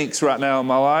stinks right now in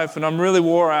my life, and I'm really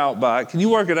wore out by it. Can you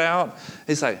work it out?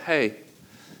 He's like, hey,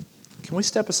 can we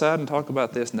step aside and talk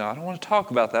about this? No, I don't want to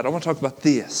talk about that. I want to talk about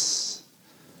this.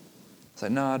 It's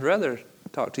like, no, I'd rather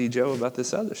talk to you, Joe, about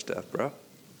this other stuff, bro.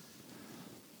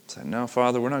 It's like, no,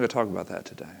 Father, we're not going to talk about that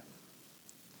today.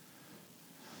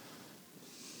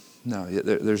 No,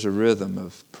 there's a rhythm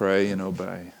of pray and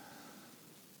obey.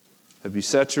 Have you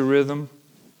set your rhythm?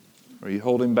 Are you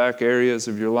holding back areas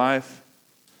of your life?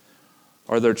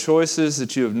 Are there choices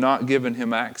that you have not given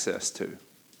Him access to?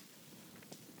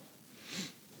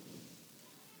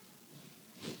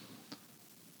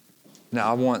 Now,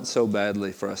 I want so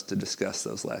badly for us to discuss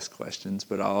those last questions,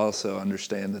 but I also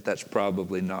understand that that's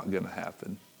probably not going to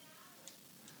happen.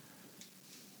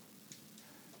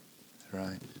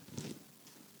 Right?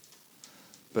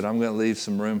 But I'm going to leave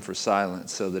some room for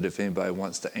silence so that if anybody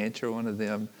wants to answer one of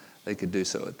them, they could do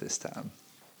so at this time.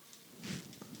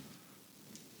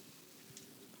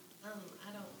 I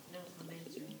don't know if I'm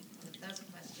answering those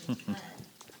questions, but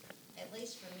at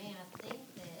least for me, I think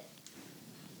that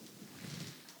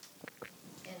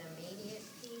an immediate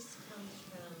peace comes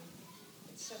from,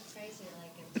 it's so crazy,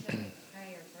 like until we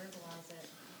pray or verbalize it,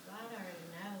 God already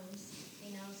knows.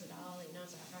 He knows it all. He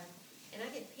knows our heart. And I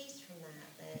get peace from that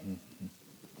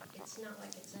it's not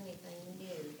like it's anything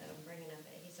new that I'm bringing up.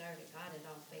 He's already got it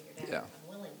all figured out. Yeah. I'm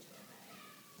willing to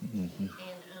obey.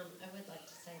 And I would like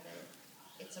to say that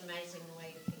it's amazing the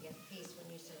way you can get peace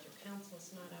when you said your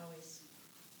counsel's not always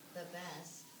the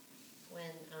best.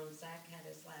 When Zach had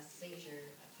his last seizure,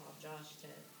 I called Josh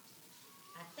to,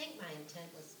 I think my intent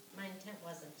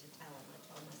wasn't to tell him. I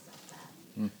told myself that.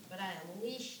 But I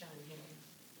unleashed on him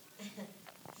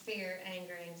fear,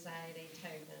 anger, anxiety,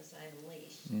 tiredness. I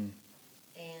unleashed.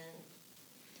 And,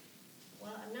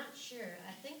 well, I'm not sure.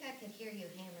 I think I could hear you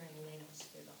hammering nails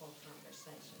through the whole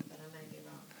conversation, but I may be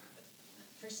wrong.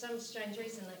 For some strange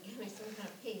reason, that gave me some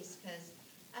kind of peace, because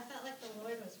I felt like the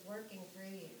Lord was working through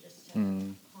you just to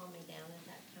calm me down at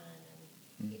that time,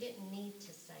 and you didn't need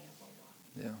to say a whole lot.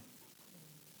 Yeah.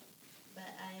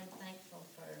 But I am thankful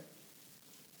for,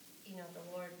 the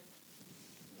Lord.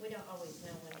 We don't always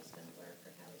know when He's going to work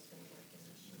or how He's going to work in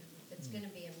us. If it's going to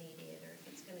be immediate or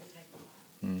if it's going to take a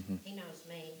while. He knows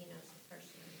me. He knows the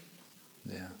person.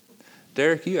 Yeah.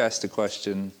 Derek, you asked a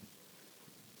question.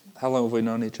 How long have we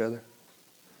known each other?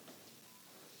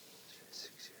 6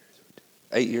 years.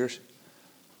 8 years.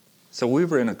 So we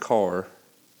were in a car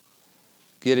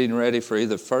getting ready for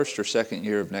either first or second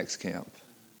year of Next Camp.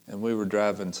 And we were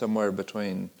driving somewhere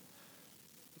between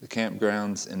the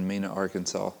campgrounds in Mena,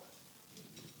 Arkansas.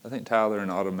 I think Tyler and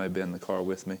Autumn may be in the car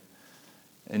with me.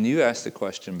 And you asked a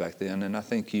question back then, and I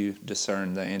think you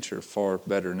discerned the answer far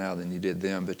better now than you did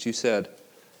then. But you said,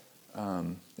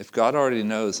 if God already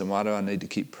knows, then why do I need to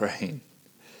keep praying?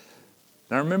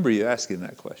 And I remember you asking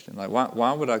that question. Like,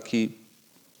 why would I keep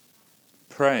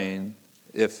praying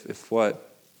if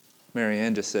what Mary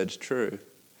Ann just said is true?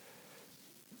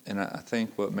 And I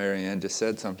think what Mary Ann just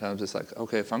said sometimes is like,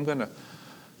 okay, if I'm going to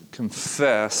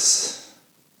confess,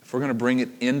 if we're going to bring it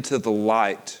into the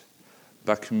light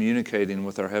by communicating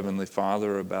with our Heavenly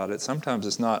Father about it, sometimes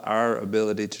it's not our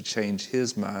ability to change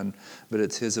His mind, but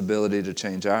it's His ability to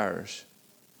change ours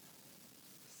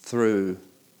through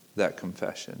that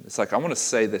confession. It's like, I want to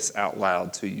say this out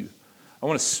loud to you. I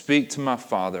want to speak to my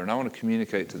Father, and I want to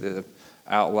communicate to them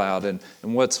out loud. And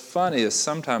what's funny is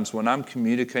sometimes when I'm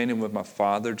communicating with my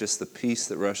Father, just the peace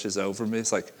that rushes over me,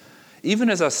 it's like, even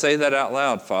as I say that out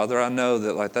loud, Father, I know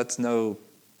that that's no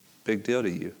big deal to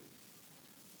you.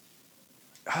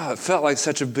 It felt like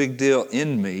such a big deal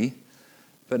in me.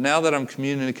 But now that I'm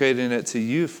communicating it to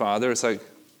you, Father, it's like,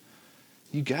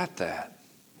 you got that.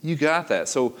 You got that.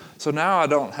 So now I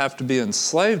don't have to be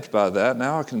enslaved by that.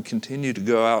 Now I can continue to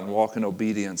go out and walk in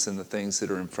obedience in the things that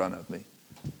are in front of me.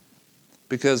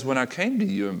 Because when I came to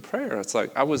you in prayer, it's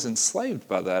like I was enslaved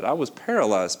by that. I was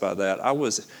paralyzed by that. I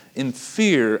was in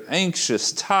fear,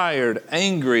 anxious, tired,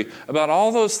 angry about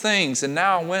all those things. And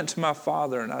now I went to my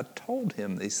Father and I told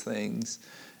him these things.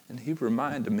 And he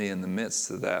reminded me in the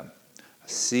midst of that. I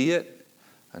see it,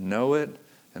 I know it,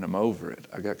 and I'm over it.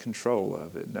 I got control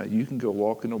of it. Now you can go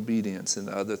walk in obedience in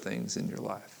the other things in your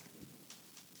life.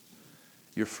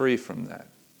 You're free from that.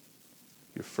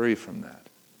 You're free from that.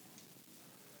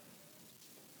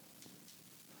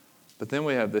 But then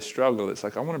we have this struggle. It's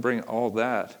like, I want to bring all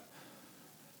that,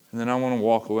 and then I want to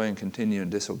walk away and continue in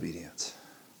disobedience.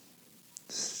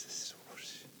 It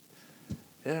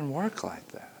doesn't work like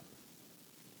that.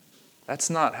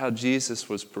 That's not how Jesus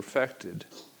was perfected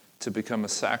to become a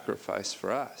sacrifice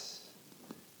for us.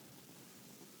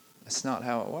 That's not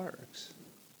how it works.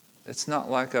 It's not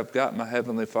like I've got my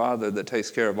Heavenly Father that takes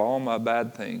care of all my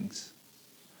bad things,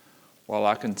 while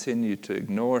I continue to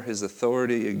ignore his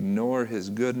authority, ignore his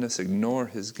goodness, ignore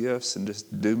his gifts, and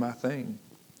just do my thing.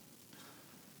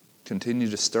 Continue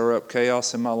to stir up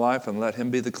chaos in my life and let him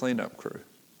be the cleanup crew.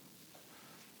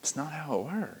 It's not how it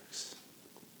works.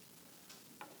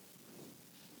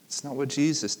 It's not what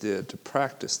Jesus did to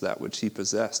practice that which he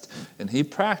possessed. And he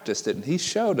practiced it, and he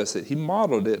showed us it. He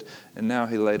modeled it, and now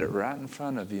he laid it right in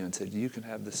front of you and said, you can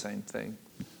have the same thing.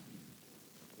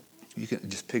 You can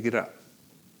just pick it up.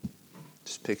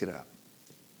 Just pick it up.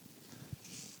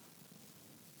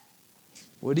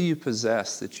 What do you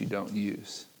possess that you don't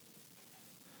use?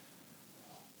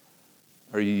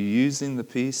 Are you using the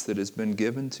peace that has been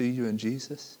given to you in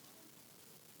Jesus?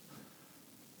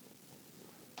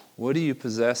 What do you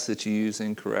possess that you use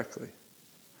incorrectly?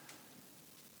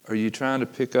 Are you trying to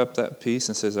pick up that peace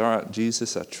and says, all right,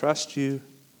 Jesus, I trust you.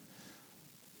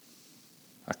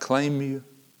 I claim you.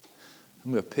 I'm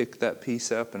going to pick that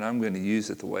piece up and I'm going to use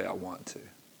it the way I want to.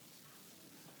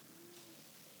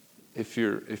 If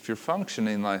you're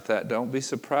functioning like that, don't be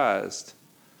surprised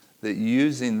that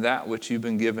using that which you've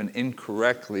been given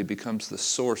incorrectly becomes the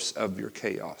source of your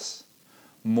chaos,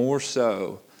 more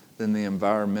so than the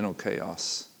environmental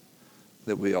chaos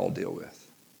that we all deal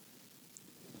with.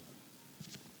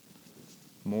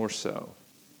 More so.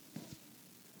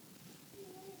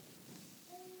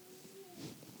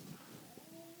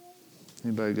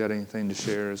 Anybody got anything to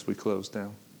share as we close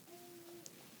down?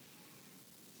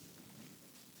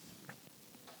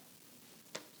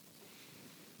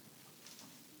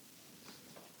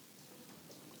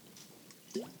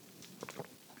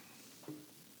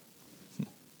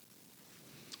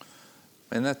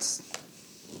 And that's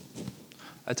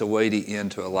a weighty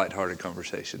end to a lighthearted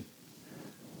conversation.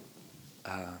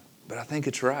 But I think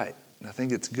it's right. And I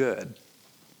think it's good.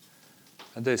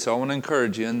 I do. So I want to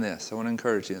encourage you in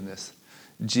this.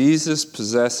 Jesus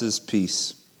possesses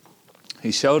peace.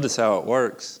 He showed us how it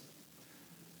works.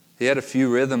 He had a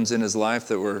few rhythms in his life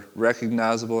that were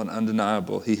recognizable and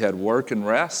undeniable. He had work and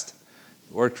rest.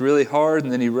 He worked really hard,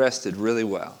 and then he rested really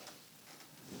well.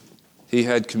 He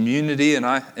had community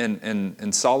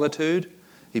and solitude.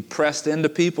 He pressed into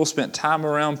people, spent time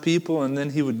around people, and then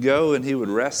he would go and he would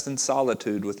rest in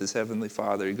solitude with his Heavenly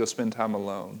Father. He'd go spend time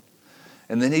alone.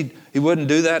 And then he wouldn't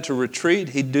do that to retreat.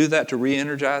 He'd do that to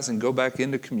re-energize and go back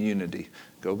into community,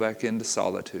 go back into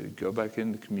solitude, go back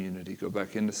into community, go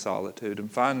back into solitude. And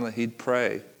finally, he'd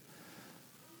pray.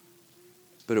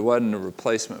 But it wasn't a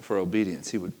replacement for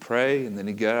obedience. He would pray, and then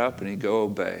he'd get up and he'd go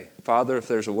obey. Father, if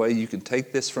there's a way you can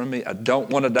take this from me, I don't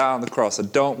want to die on the cross. I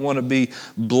don't want to be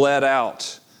bled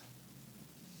out.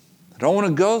 I don't want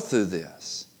to go through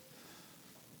this.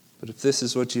 But if this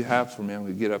is what you have for me, I'm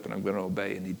going to get up and I'm going to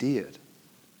obey. And he did.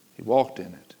 He walked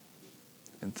in it.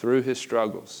 And through his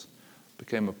struggles,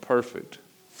 became a perfect,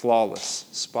 flawless,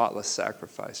 spotless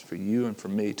sacrifice for you and for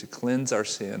me to cleanse our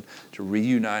sin, to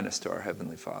reunite us to our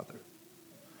Heavenly Father.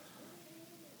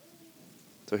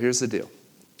 So here's the deal.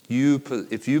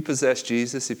 If you possess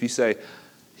Jesus, if you say,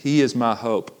 he is my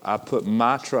hope, I put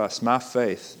my trust, my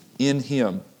faith in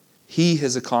him. He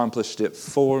has accomplished it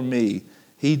for me.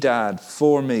 He died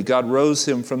for me. God rose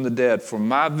him from the dead for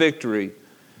my victory.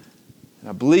 And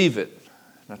I believe it.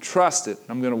 And I trust it.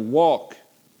 I'm going to walk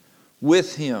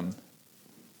with him.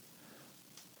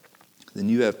 Then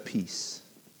you have peace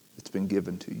that's been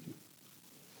given to you.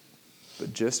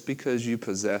 But just because you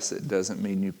possess it doesn't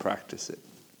mean you practice it.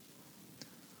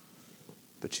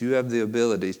 But you have the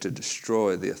ability to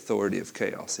destroy the authority of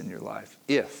chaos in your life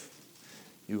if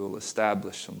you will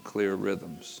establish some clear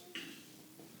rhythms.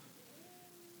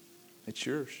 It's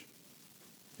yours.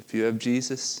 If you have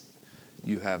Jesus,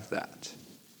 you have that.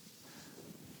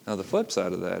 Now the flip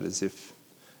side of that is if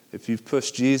you've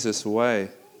pushed Jesus away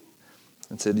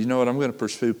and said, you know what, I'm going to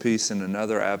pursue peace in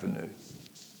another avenue.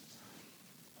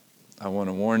 I want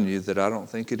to warn you that I don't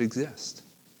think it exists.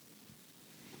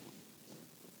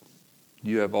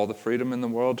 You have all the freedom in the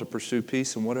world to pursue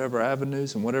peace in whatever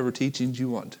avenues and whatever teachings you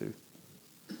want to.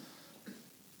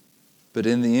 But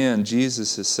in the end,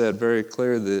 Jesus has said very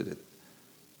clear that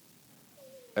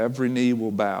every knee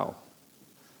will bow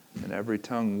and every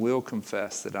tongue will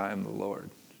confess that I am the Lord.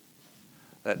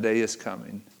 That day is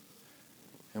coming.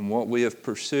 And what we have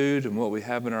pursued and what we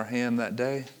have in our hand that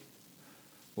day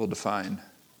will define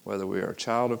whether we are a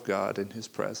child of God in His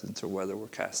presence or whether we're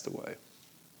cast away.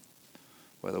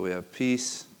 Whether we have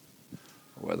peace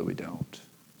or whether we don't,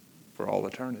 for all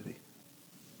eternity.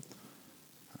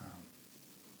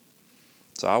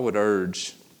 So I would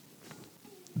urge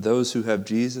those who have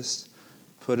Jesus,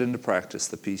 put into practice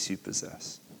the peace you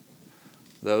possess.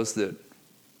 Those that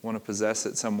want to possess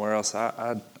it somewhere else,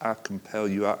 I compel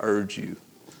you, I urge you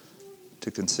to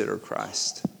consider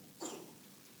Christ.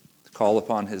 To call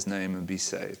upon His name and be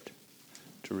saved.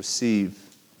 To receive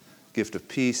gift of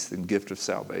peace and gift of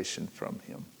salvation from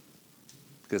Him.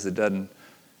 Because there's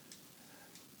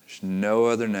no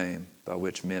other name by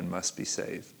which men must be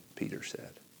saved, Peter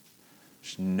said.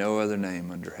 There's no other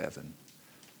name under heaven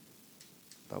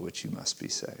by which you must be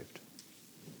saved.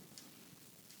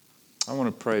 I want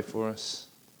to pray for us.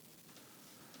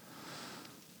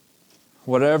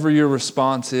 Whatever your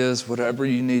response is, whatever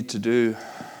you need to do,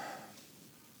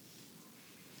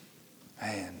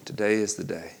 man, today is the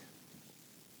day.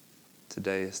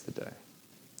 Today is the day.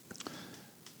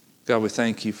 God, we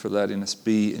thank you for letting us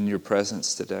be in your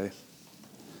presence today.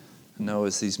 I know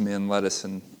as these men led us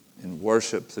in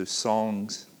worship through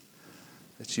songs,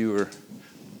 that you were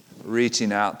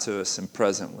reaching out to us and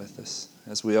present with us.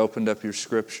 As we opened up your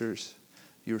scriptures,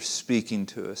 you were speaking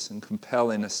to us and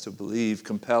compelling us to believe,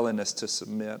 compelling us to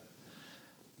submit,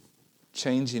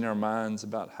 changing our minds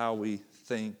about how we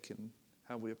think and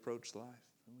how we approach life.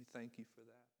 And we thank you for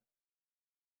that.